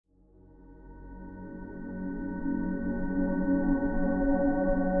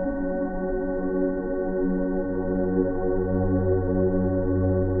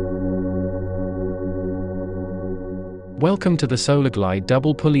Welcome to the Solarglide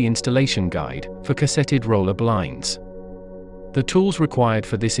Double Pulley Installation Guide for cassetted roller blinds. The tools required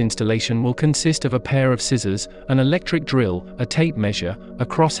for this installation will consist of a pair of scissors, an electric drill, a tape measure, a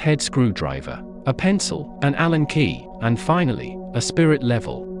cross-head screwdriver, a pencil, an Allen key, and finally, a spirit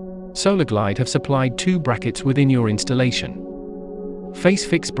level. Solarglide have supplied 2 brackets within your installation: face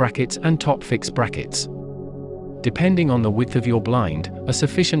fix brackets and top fix brackets. Depending on the width of your blind, a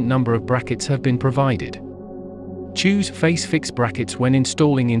sufficient number of brackets have been provided. Choose face fix brackets when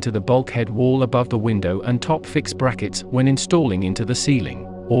installing into the bulkhead wall above the window and top fix brackets when installing into the ceiling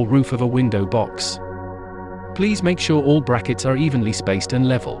or roof of a window box. Please make sure all brackets are evenly spaced and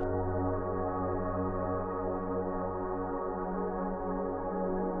level.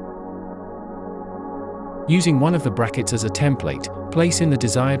 Using one of the brackets as a template, place in the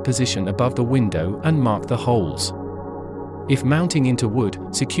desired position above the window and mark the holes. If mounting into wood,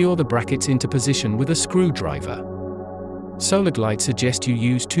 secure the brackets into position with a screwdriver. Solarglide suggests you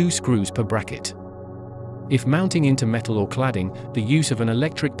use 2 screws per bracket. If mounting into metal or cladding, the use of an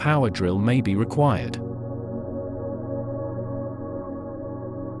electric power drill may be required.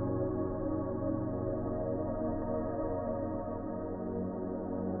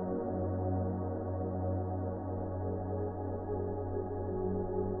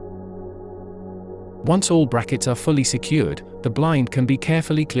 Once all brackets are fully secured, the blind can be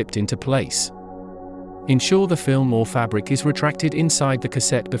carefully clipped into place. Ensure the film or fabric is retracted inside the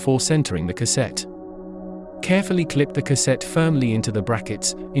cassette before centering the cassette. Carefully clip the cassette firmly into the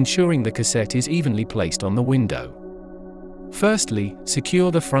brackets, ensuring the cassette is evenly placed on the window. Firstly, secure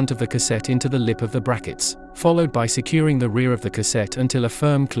the front of the cassette into the lip of the brackets, followed by securing the rear of the cassette until a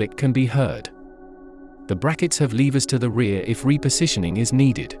firm click can be heard. The brackets have levers to the rear if repositioning is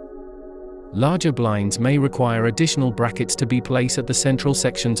needed. Larger blinds may require additional brackets to be placed at the central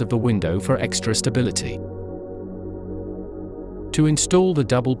sections of the window for extra stability. To install the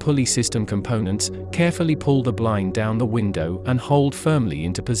double pulley system components, carefully pull the blind down the window and hold firmly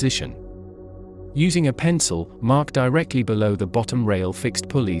into position. Using a pencil, mark directly below the bottom rail fixed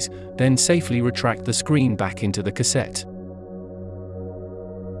pulleys, then safely retract the screen back into the cassette.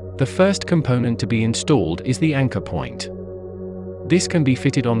 The first component to be installed is the anchor point. This can be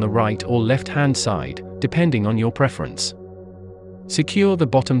fitted on the right or left-hand side, depending on your preference. Secure the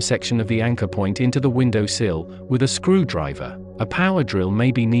bottom section of the anchor point into the window sill with a screwdriver. A power drill may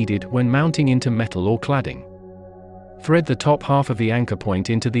be needed when mounting into metal or cladding. Thread the top half of the anchor point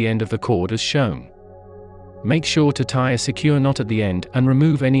into the end of the cord as shown. Make sure to tie a secure knot at the end and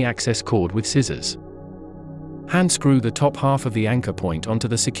remove any excess cord with scissors. Hand screw the top half of the anchor point onto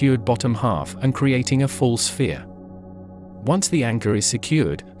the secured bottom half and creating a full sphere. Once the anchor is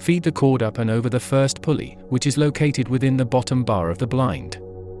secured, feed the cord up and over the first pulley, which is located within the bottom bar of the blind.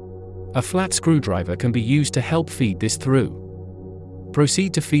 A flat screwdriver can be used to help feed this through.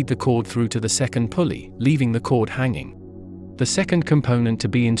 Proceed to feed the cord through to the second pulley, leaving the cord hanging. The second component to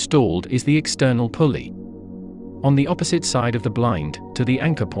be installed is the external pulley. On the opposite side of the blind, to the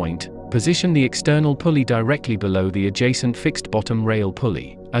anchor point, position the external pulley directly below the adjacent fixed bottom rail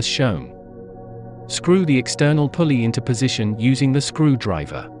pulley, as shown. Screw the external pulley into position using the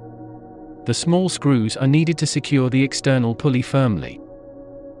screwdriver. The small screws are needed to secure the external pulley firmly.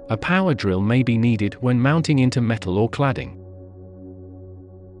 A power drill may be needed when mounting into metal or cladding.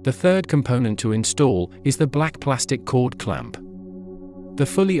 The third component to install is the black plastic cord clamp. The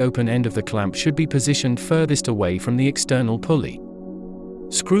fully open end of the clamp should be positioned furthest away from the external pulley.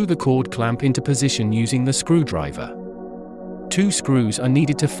 Screw the cord clamp into position using the screwdriver. 2 screws are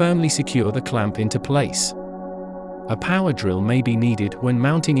needed to firmly secure the clamp into place. A power drill may be needed when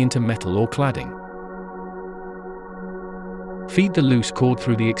mounting into metal or cladding. Feed the loose cord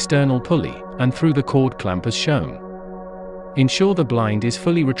through the external pulley and through the cord clamp as shown. Ensure the blind is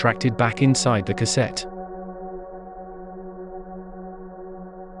fully retracted back inside the cassette.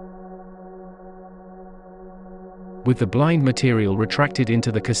 With the blind material retracted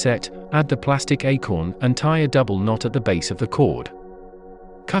into the cassette, add the plastic acorn and tie a double knot at the base of the cord.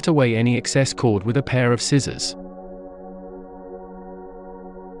 Cut away any excess cord with a pair of scissors.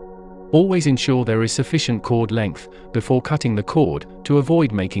 Always ensure there is sufficient cord length before cutting the cord to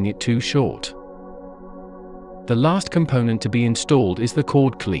avoid making it too short. The last component to be installed is the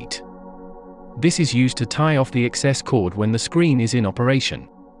cord cleat. This is used to tie off the excess cord when the screen is in operation.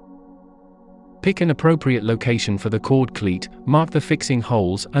 Pick an appropriate location for the cord cleat, mark the fixing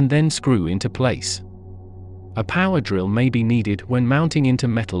holes and then screw into place. A power drill may be needed when mounting into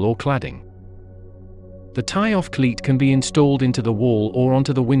metal or cladding. The tie-off cleat can be installed into the wall or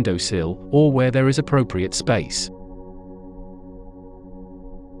onto the windowsill, or where there is appropriate space.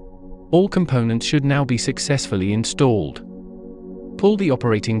 All components should now be successfully installed. Pull the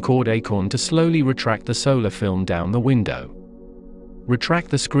operating cord acorn to slowly retract the solar film down the window.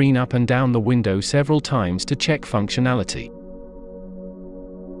 Retract the screen up and down the window several times to check functionality.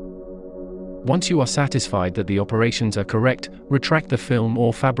 Once you are satisfied that the operations are correct, retract the film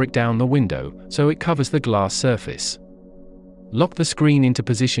or fabric down the window so it covers the glass surface. Lock the screen into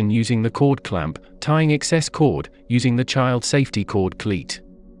position using the cord clamp, tying excess cord using the child safety cord cleat.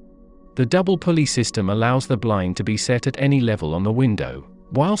 The double pulley system allows the blind to be set at any level on the window,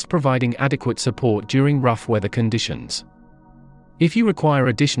 whilst providing adequate support during rough weather conditions. If you require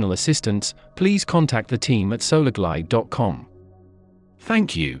additional assistance, please contact the team at solarglide.com.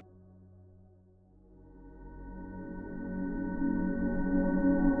 Thank you.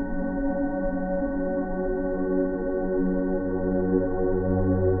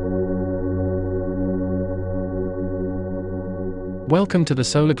 Welcome to the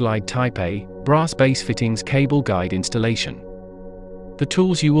Solarglide Type A, brass base fittings cable guide installation. The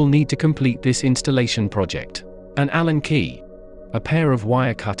tools you will need to complete this installation project: an Allen key, a pair of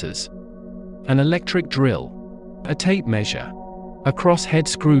wire cutters, an electric drill, a tape measure, a crosshead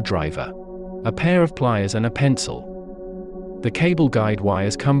screwdriver, a pair of pliers and a pencil. The cable guide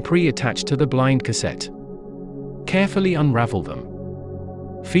wires come pre-attached to the blind cassette. Carefully unravel them.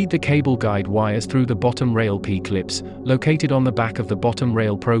 Feed the cable guide wires through the bottom rail P-clips, located on the back of the bottom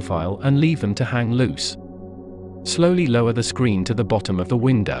rail profile, and leave them to hang loose. Slowly lower the screen to the bottom of the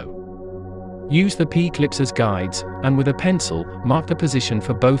window. Use the P-clips as guides, and with a pencil, mark the position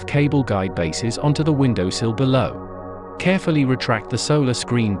for both cable guide bases onto the windowsill below. Carefully retract the solar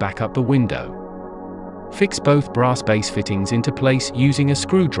screen back up the window. Fix both brass base fittings into place using a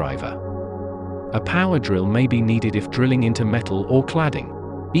screwdriver. A power drill may be needed if drilling into metal or cladding.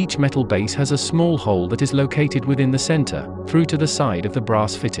 Each metal base has a small hole that is located within the center, through to the side of the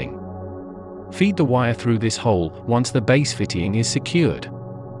brass fitting. Feed the wire through this hole once the base fitting is secured.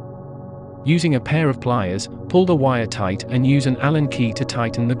 Using a pair of pliers, pull the wire tight and use an Allen key to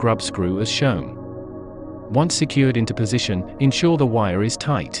tighten the grub screw as shown. Once secured into position, ensure the wire is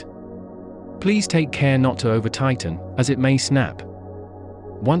tight. Please take care not to over-tighten, as it may snap.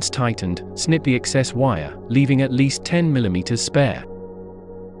 Once tightened, snip the excess wire, leaving at least 10 mm spare.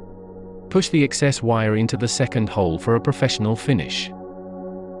 Push the excess wire into the second hole for a professional finish.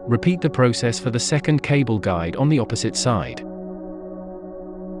 Repeat the process for the second cable guide on the opposite side.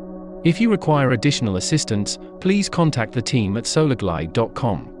 If you require additional assistance, please contact the team at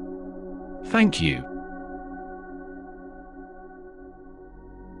solarglide.com. Thank you.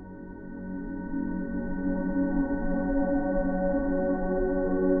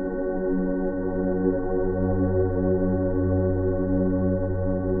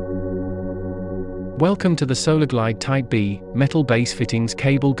 Welcome to the Solarglide Type B, metal base fittings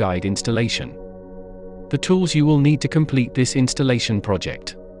cable guide installation. The tools you will need to complete this installation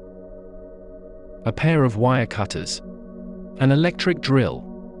project: a pair of wire cutters, an electric drill,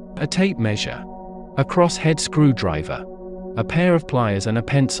 a tape measure, a crosshead screwdriver, a pair of pliers and a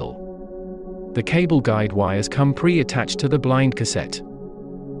pencil. The cable guide wires come pre-attached to the blind cassette.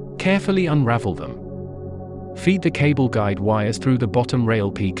 Carefully unravel them. Feed the cable guide wires through the bottom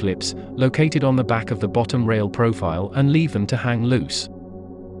rail P-clips, located on the back of the bottom rail profile, and leave them to hang loose.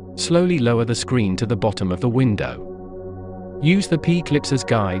 Slowly lower the screen to the bottom of the window. Use the P-clips as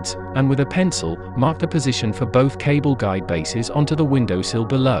guides, and with a pencil, mark the position for both cable guide bases onto the windowsill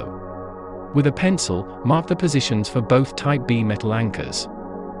below. With a pencil, mark the positions for both Type B metal anchors.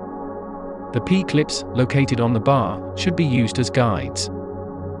 The P-clips, located on the bar, should be used as guides.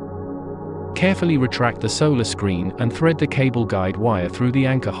 Carefully retract the solar screen and thread the cable guide wire through the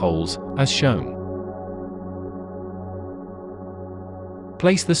anchor holes, as shown.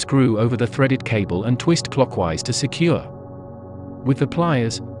 Place the screw over the threaded cable and twist clockwise to secure. With the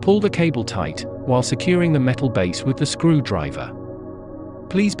pliers, pull the cable tight, while securing the metal base with the screwdriver.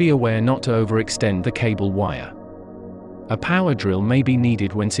 Please be aware not to overextend the cable wire. A power drill may be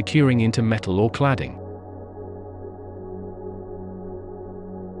needed when securing into metal or cladding.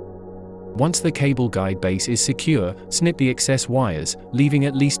 Once the cable guide base is secure, snip the excess wires, leaving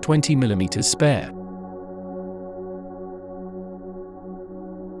at least 20 mm spare.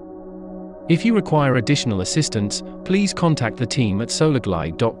 If you require additional assistance, please contact the team at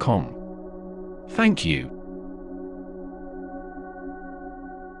solarglide.com. Thank you.